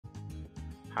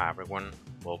Hi everyone,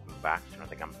 welcome back to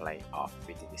another gameplay of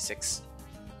BTD6.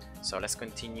 So let's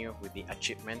continue with the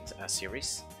achievement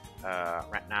series.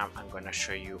 Right now I'm going to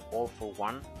show you all for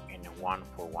one and one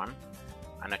for one,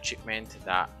 an achievement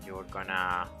that you're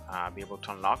gonna be able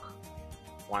to unlock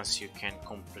once you can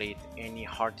complete any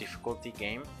hard difficulty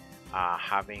game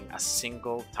having a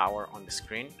single tower on the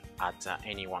screen at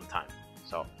any one time.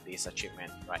 So this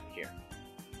achievement right here,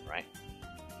 right?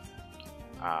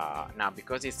 Now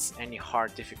because it's any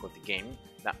hard difficulty game,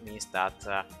 that means that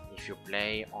if you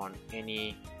play on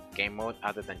any game mode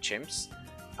other than chimps,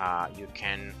 you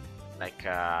can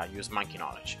use monkey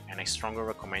knowledge, and I strongly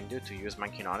recommend you to use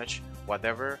monkey knowledge.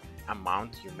 Whatever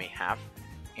amount you may have,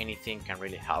 anything can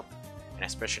really help, and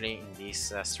especially in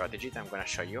this strategy that I'm going to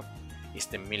show you is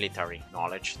the military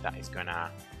knowledge that is gonna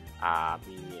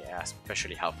be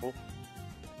especially helpful.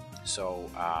 So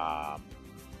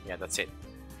yeah, that's it.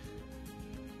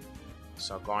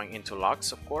 So going into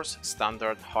logs, of course,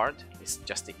 standard hard is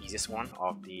just the easiest one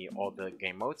of all the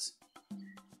game modes,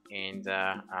 and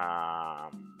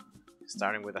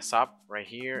starting with a sub right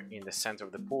here in the center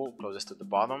of the pool, closest to the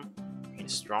bottom, in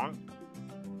strong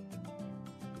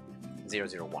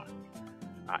 001.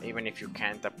 Even if you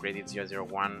can't upgrade it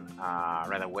 001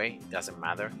 right away, it doesn't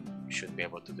matter. You should be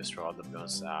able to destroy all the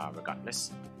balloons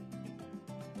regardless.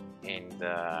 And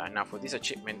now for this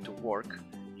achievement to work,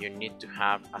 you need to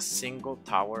have a single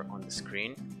tower on the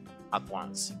screen at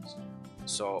once.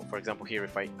 So for example here,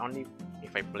 if I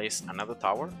place another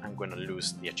tower, I'm going to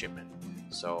lose the achievement.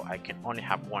 So I can only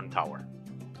have one tower.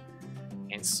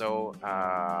 And so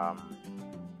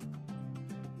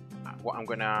what I'm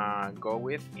gonna go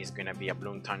with is gonna be a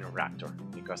Bloons TD reactor,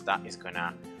 because that is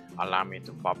gonna allow me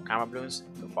to pop gamma balloons,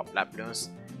 to pop lab balloons,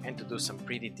 and to do some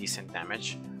pretty decent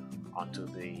damage onto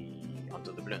the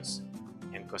balloons.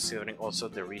 And considering also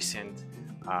the recent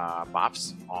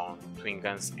buffs on twin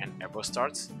guns and airboat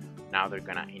starts, now they're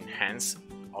gonna enhance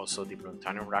also the Bloons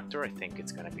TD reactor. I think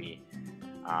it's gonna be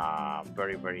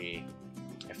very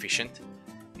efficient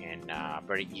and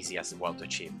very easy as well to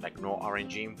achieve, like no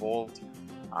RNG involved.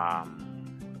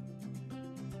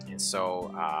 And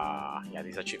so yeah,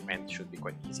 this achievement should be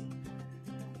quite easy.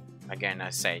 Again, I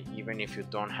say, even if you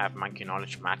don't have monkey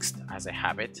knowledge maxed as I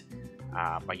have it,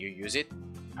 but you use it,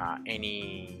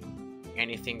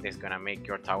 anything that's gonna make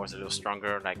your towers a little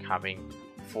stronger, like having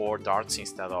 4 darts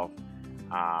instead of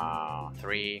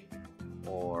 3,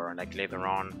 or like later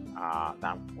on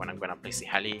that when I'm gonna place the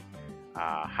heli,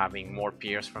 having more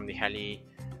piers from the heli,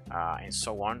 and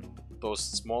so on. Those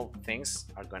small things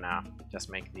are gonna just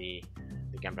make the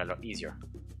gameplay a lot easier.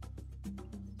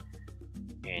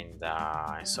 And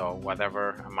so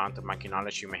whatever amount of monkey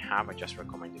knowledge you may have, I just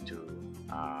recommend you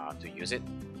to use it.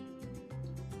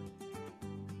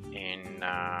 And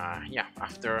yeah,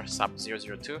 after sub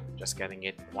 002, just getting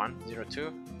it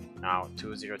 102, now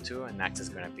 202, and next is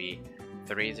going to be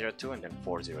 302 and then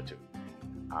 402.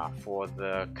 For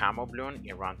the camo balloon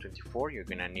in round 24, you're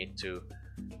going to need to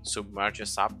submerge your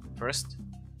sub first.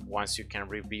 Once you can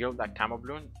reveal that camo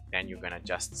balloon, then you're going to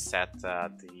just set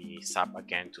the sub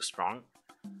again to strong.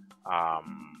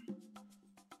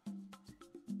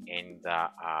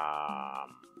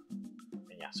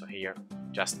 Yeah, so here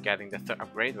just getting the 3rd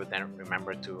upgrade, but then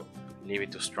remember to leave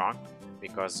it to strong,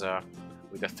 because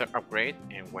with the 3rd upgrade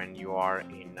and when you are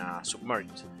in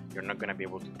submerged, you're not going to be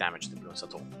able to damage the balloons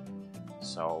at all.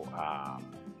 So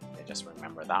yeah, just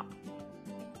remember that.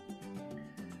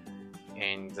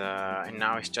 And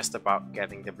now it's just about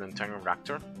getting the Bloons TD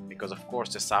reactor, because of course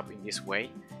the sub in this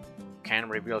way can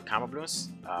reveal camo balloons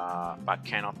but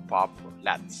cannot pop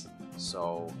LEDs.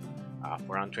 So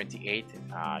for round 28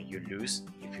 you lose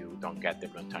if you don't get the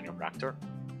Bloons TD reactor.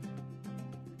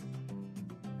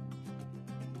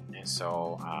 And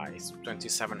so it's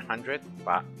 2700,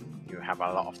 but you have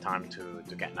a lot of time to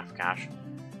get enough cash.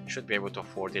 You should be able to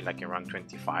afford it like in round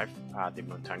 25, the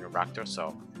Bloons TD reactor,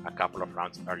 so a couple of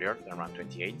rounds earlier than round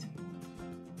 28.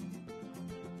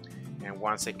 And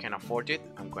once I can afford it,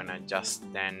 I'm gonna just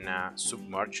then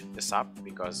submerge the sub,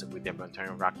 because with the Bloons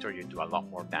TD reactor you do a lot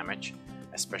more damage,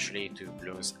 especially to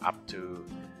balloons up to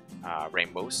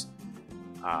rainbows.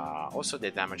 Also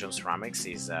the damage on ceramics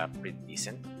is pretty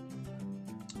decent.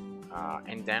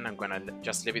 And then I'm gonna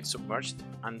just leave it submerged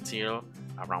until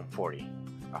around 40.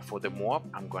 For the Moab,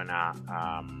 I'm gonna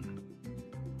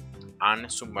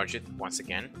unsubmerge it once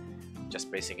again,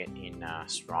 just placing it in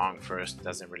strong first,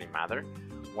 doesn't really matter.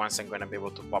 Once I'm gonna be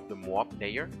able to pop the Moab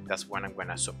layer, that's when I'm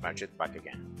gonna submerge it back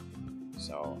again.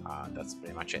 So that's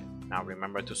pretty much it. Now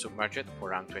remember to submerge it for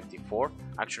round 24.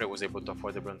 Actually I was able to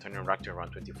afford the Bloons TD reactor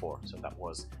around 24, so that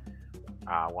was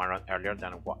 1 round earlier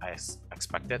than what I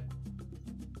expected.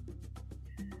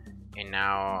 And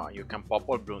now you can pop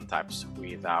all bloon types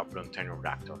with Bloon TD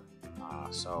reactor.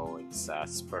 So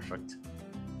it's perfect.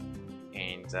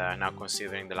 And now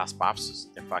considering the last buffs,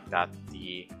 the fact that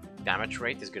the damage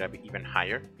rate is gonna be even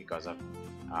higher because of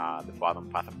the bottom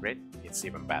path upgrade, it's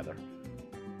even better.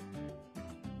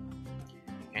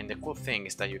 And the cool thing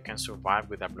is that you can survive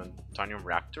with a Bloon TD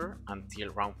reactor until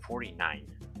round 49.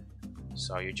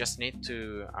 So you just need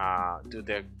to do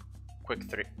the quick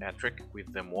trick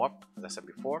with the mob, as I said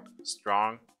before,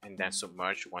 strong, and then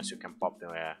submerge once you can pop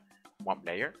the mob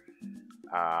layer,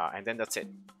 and then that's it.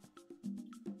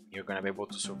 You're gonna be able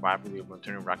to survive with your Bloon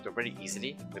TD reactor very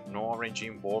easily with no RNG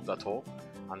involved at all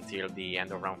until the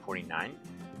end of round 49,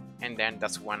 and then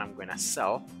that's when I'm gonna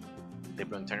sell the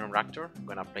Bloon TD reactor. I'm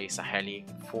gonna place a heli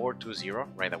 420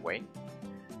 right away.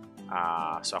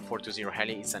 So a 420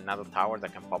 heli is another tower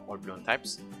that can pop all bloon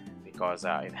types because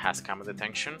it has camo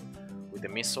detection. With the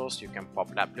missiles you can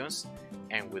pop lab bloons,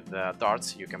 and with the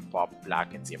darts you can pop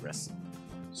black and zebras.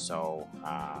 So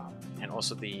and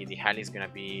also the heli is gonna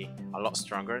be a lot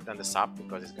stronger than the sub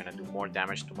because it's gonna do more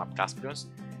damage to map class bloons,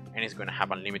 and it's gonna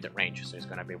have unlimited range, so it's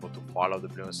gonna be able to follow the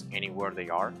bloons anywhere they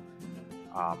are.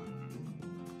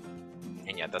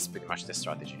 And yeah, that's pretty much the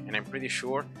strategy. And I'm pretty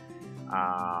sure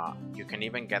you can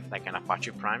even get like an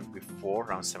Apache Prime before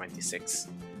round 76.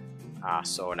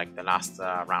 So like the last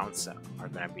rounds are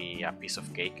gonna be a piece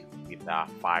of cake with the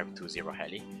 520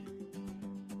 heli.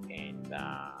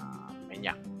 And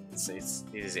yeah, this is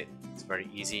it. It's very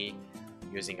easy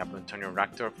using a Bloon TD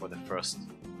reactor for the first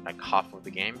like half of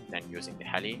the game, then using the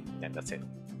heli, and then that's it.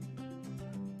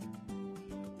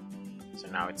 So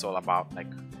now it's all about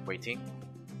like waiting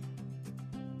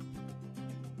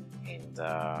and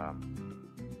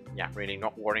yeah, really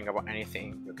not worrying about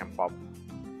anything. You can pop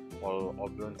all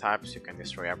bloon types, you can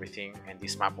destroy everything, and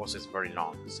this map also is very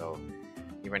long, so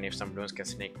even if some bloons can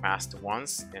sneak past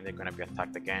once, then they're gonna be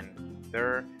attacked again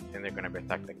there, then they're gonna be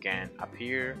attacked again up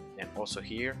here, and also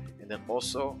here, and then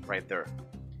also right there.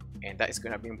 And that is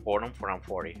gonna be important for round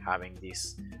 40, having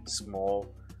this small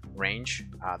range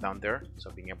down there, so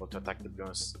being able to attack the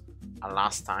bloons a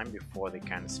last time before they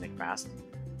can sneak past.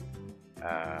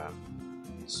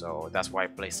 So that's why I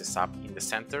place this up in the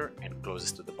center and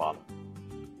closest to the bottom.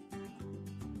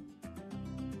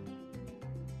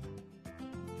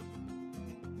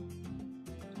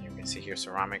 You can see here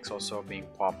ceramics also being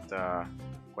popped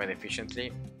quite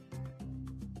efficiently.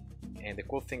 And the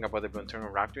cool thing about the Bloon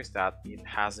TD reactor is that it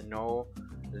has no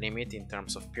limit in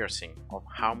terms of piercing of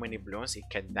how many bloons it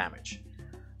can damage.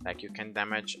 Like you can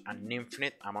damage an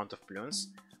infinite amount of bloons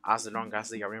as long as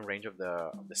they are in range of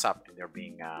the sub and they're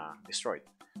being destroyed.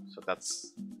 So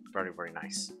that's very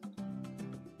nice.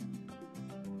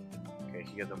 Okay,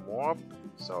 here the mob.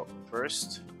 So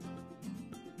first,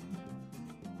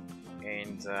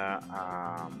 and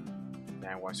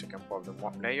then once you can pop the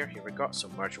mob layer, here we go,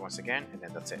 submerge once again, and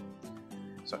then that's it.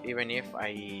 So even if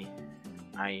I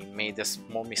made a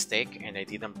small mistake and I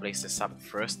didn't place the sub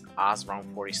first as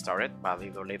round 40 started, but a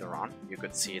little later on, you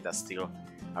could see that still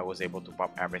I was able to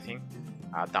pop everything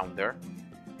down there.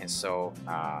 And so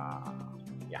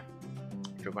yeah,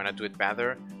 if you're gonna do it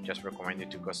better, just recommend you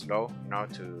to go slow, you know,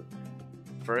 to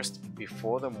first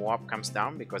before the mob comes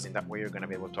down, because in that way you're gonna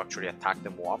be able to actually attack the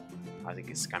mob as it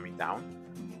is coming down.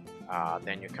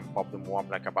 Then you can pop the mob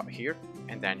like about here,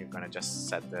 and then you're gonna just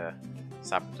set the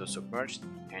sub to submerged,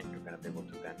 and you're gonna be able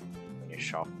to then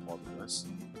finish off all the bloons.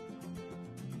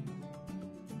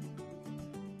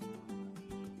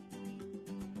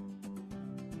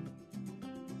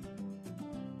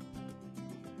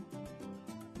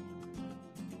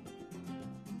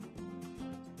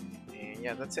 And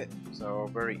yeah, that's it. So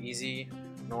very easy,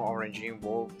 no RNG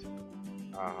involved.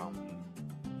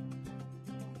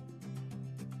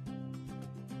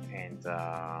 And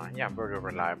yeah, very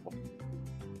reliable.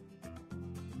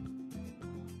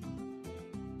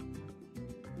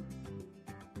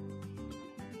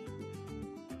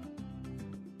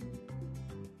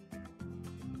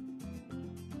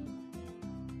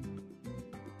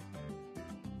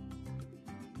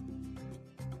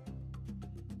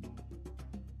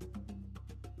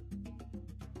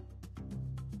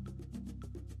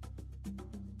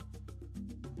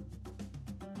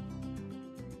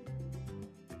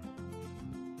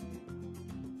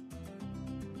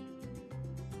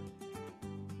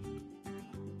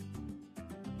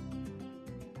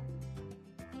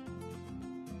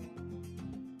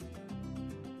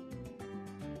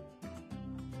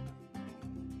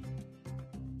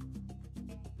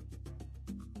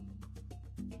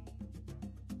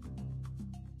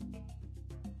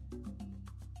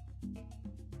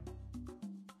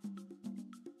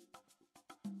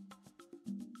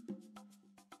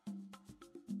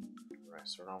 Alright,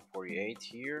 so around 48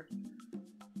 here.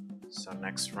 So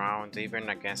next round, even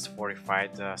against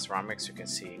fortified ceramics, you can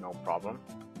see no problem.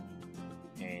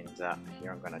 And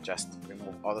here I'm gonna just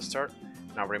remove auto start.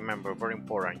 Now remember, very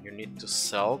important, you need to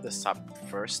sell the sub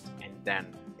first and then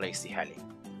place the heli,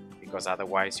 because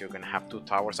otherwise you're gonna have 2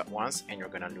 towers at once and you're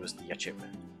gonna lose the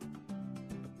achievement.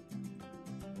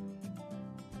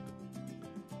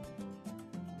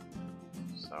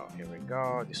 So here we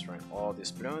go, destroying all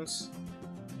these balloons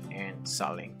and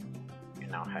selling.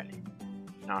 And now heli.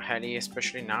 Now heli,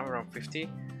 especially now around 50,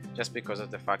 just because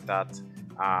of the fact that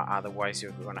otherwise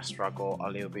you're gonna struggle a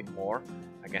little bit more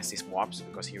against these mobs,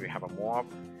 because here you have a mob,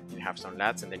 you have some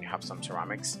lads, and then you have some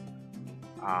ceramics.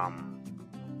 And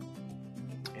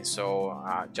so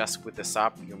just with the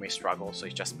sub you may struggle, so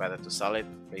it's just better to sell it,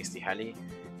 place the heli,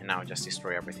 and now just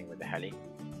destroy everything with the heli.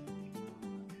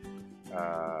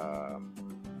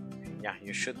 Yeah,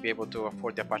 you should be able to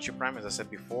afford the Apache Prime, as I said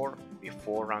before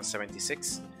round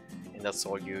 76, and that's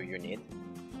all you need.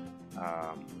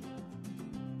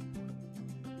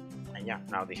 And yeah,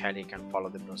 now the heli can follow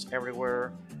the balloons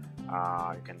everywhere.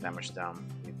 You can damage them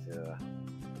with the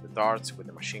darts, with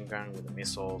the machine gun, with the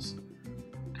missiles,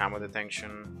 camo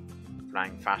detection,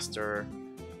 flying faster,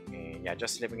 and yeah,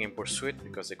 just living in pursuit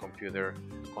because the computer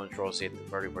controls it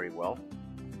very well.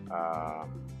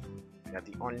 Yeah,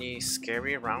 the only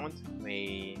scary round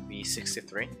may be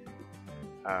 63,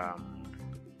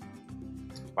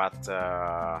 but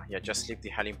yeah, just leave the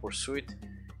heli in pursuit.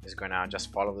 It's gonna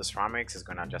just follow the ceramics, it's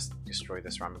gonna just destroy the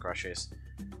ceramic rushes,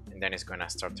 and then it's gonna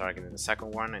start targeting the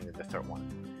second one and then the third one.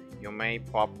 You may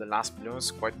pop the last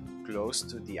balloons quite close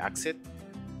to the exit,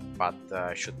 but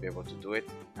should be able to do it.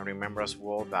 And remember as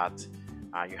well that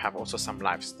you have also some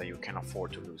lives that you can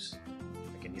afford to lose.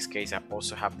 Like in this case, I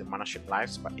also have the mana ship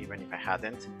lives, but even if I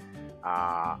hadn't,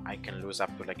 I can lose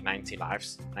up to like 90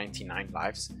 lives, 99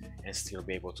 lives, and still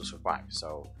be able to survive.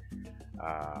 So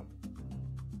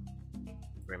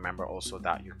remember also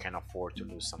that you can afford to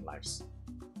lose some lives.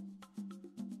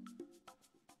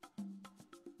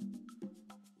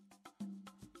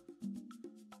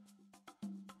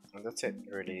 And that's it,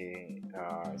 really.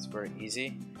 It's very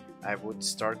easy. I would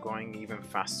start going even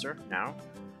faster now,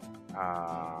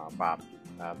 but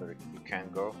you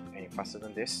can't go any faster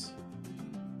than this.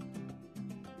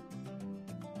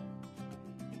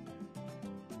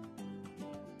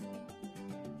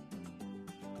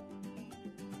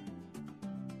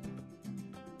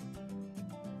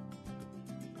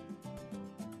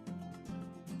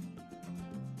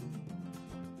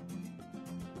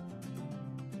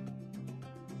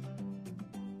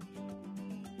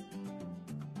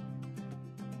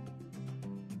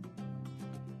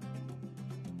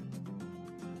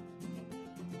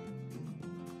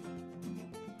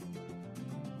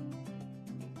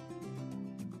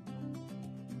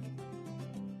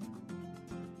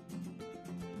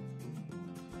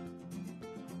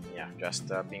 Yeah, just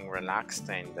being relaxed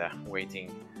and waiting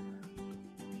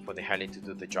for the heli to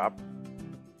do the job.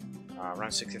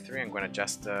 Round 63, I'm gonna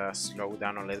just slow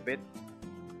down a little bit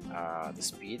the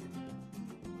speed,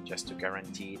 just to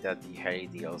guarantee that the heli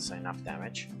deals enough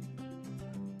damage.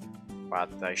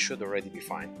 But I should already be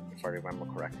fine, if I remember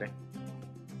correctly.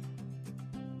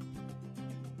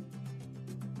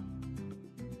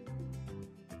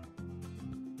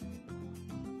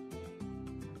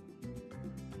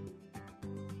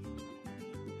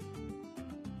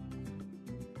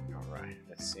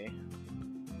 Let's see,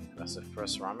 that's the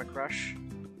first ceramic rush.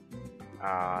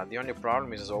 The only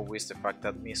problem is always the fact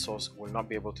that missiles will not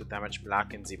be able to damage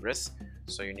black and zebras,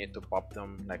 so you need to pop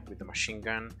them like with the machine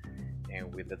gun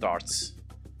and with the darts,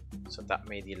 so that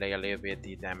may delay a little bit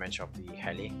the damage of the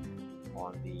heli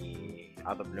on the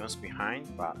other balloons behind.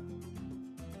 But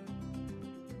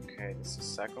okay, this is the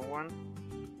second one,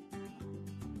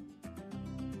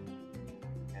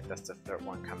 and that's the third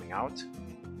one coming out.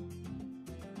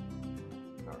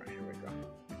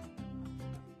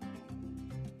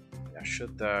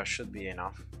 Should be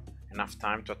enough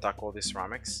time to attack all these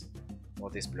ceramics, all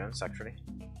these balloons actually.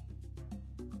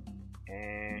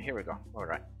 And here we go. All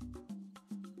right,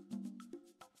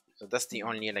 so that's the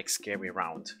only like scary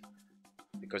round,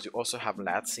 because you also have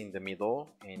lads in the middle,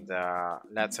 and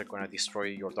lads are gonna destroy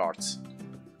your darts.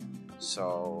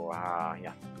 So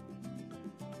yeah,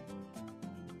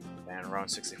 then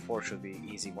round 64 should be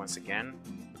easy once again.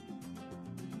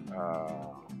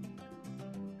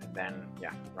 Then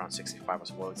yeah, round 65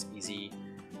 as well, it's easy.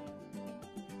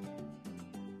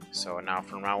 So now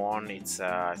from now on it's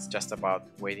just about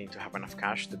waiting to have enough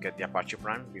cash to get the Apache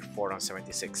Prime before round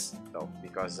 76 though,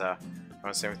 because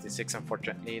round 76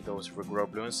 unfortunately those regrow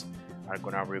balloons are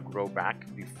gonna regrow back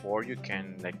before you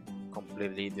can like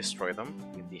completely destroy them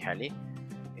with the heli.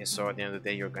 And so at the end of the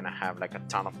day, you're gonna have like a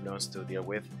ton of balloons to deal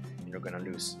with, and you're gonna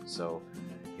lose. So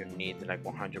you need like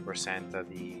 100% of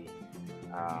the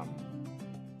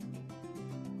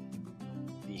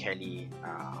heli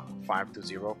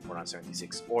 520 for round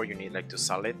 76, or you need like to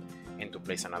sell it and to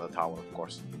place another tower. Of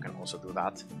course, you can also do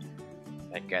that.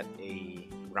 Like get a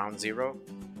round 0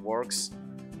 works,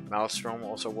 Maelstrom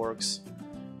also works,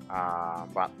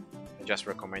 but I just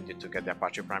recommend you to get the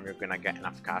Apache Prime. You're gonna get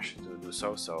enough cash to do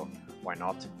so, so why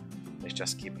not? Let's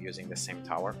just keep using the same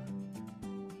tower.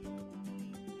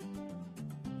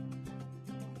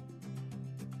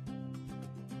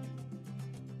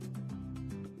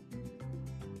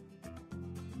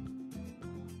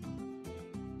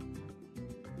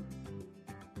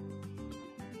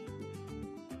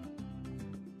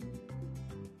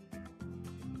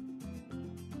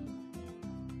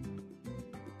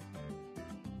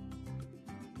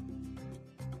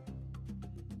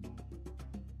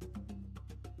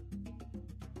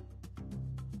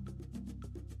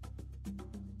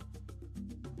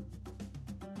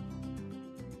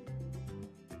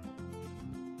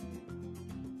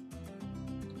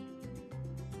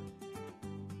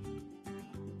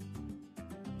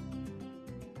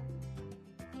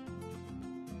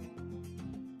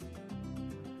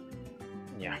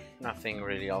 Yeah, nothing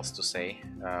really else to say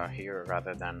here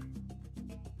rather than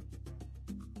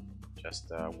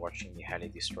just watching the heli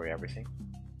destroy everything.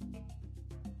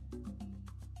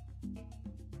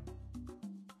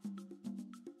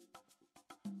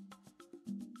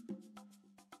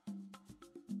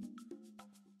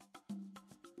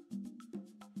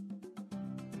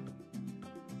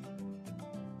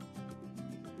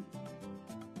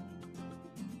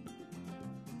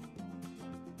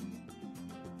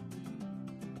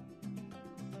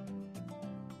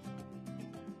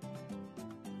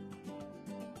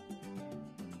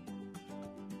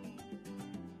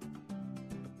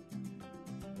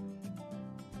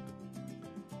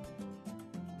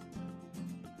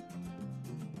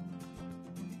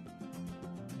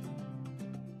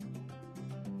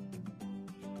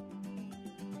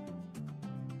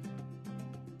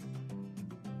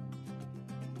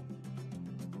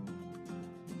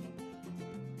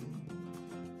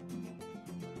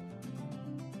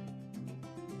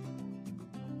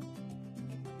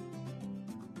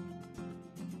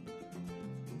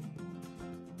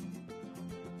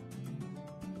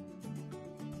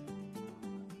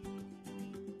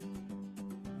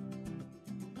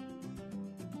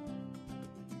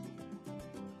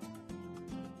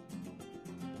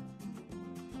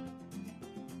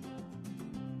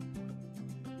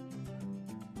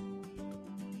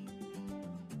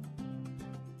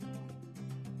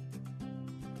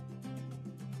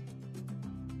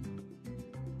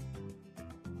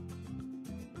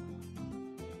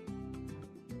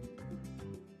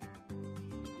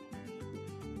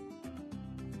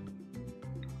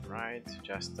 Right,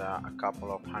 just a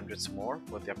couple of hundreds more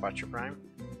with the Apache Prime.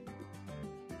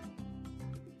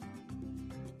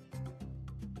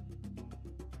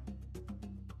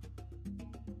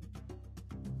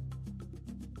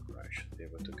 I should be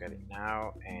able to get it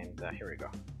now, and here we go.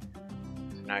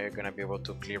 So now you're gonna be able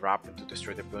to clear up and to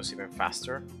destroy the balloons even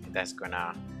faster, and that's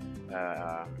gonna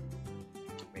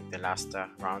make the last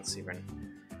rounds even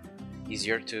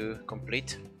easier to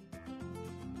complete.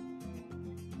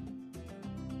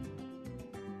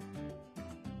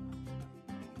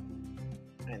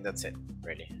 And that's it,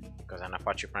 really, because an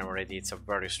Apache Prime already, it's a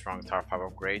very strong Tower 5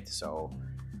 upgrade, so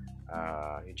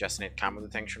you just need camo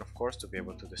detection, of course, to be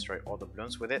able to destroy all the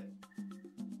balloons with it.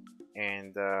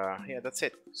 And yeah, that's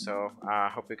it. So I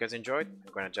hope you guys enjoyed.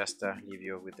 I'm gonna just leave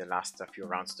you with the last few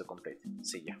rounds to complete.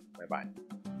 See ya, bye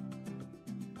bye.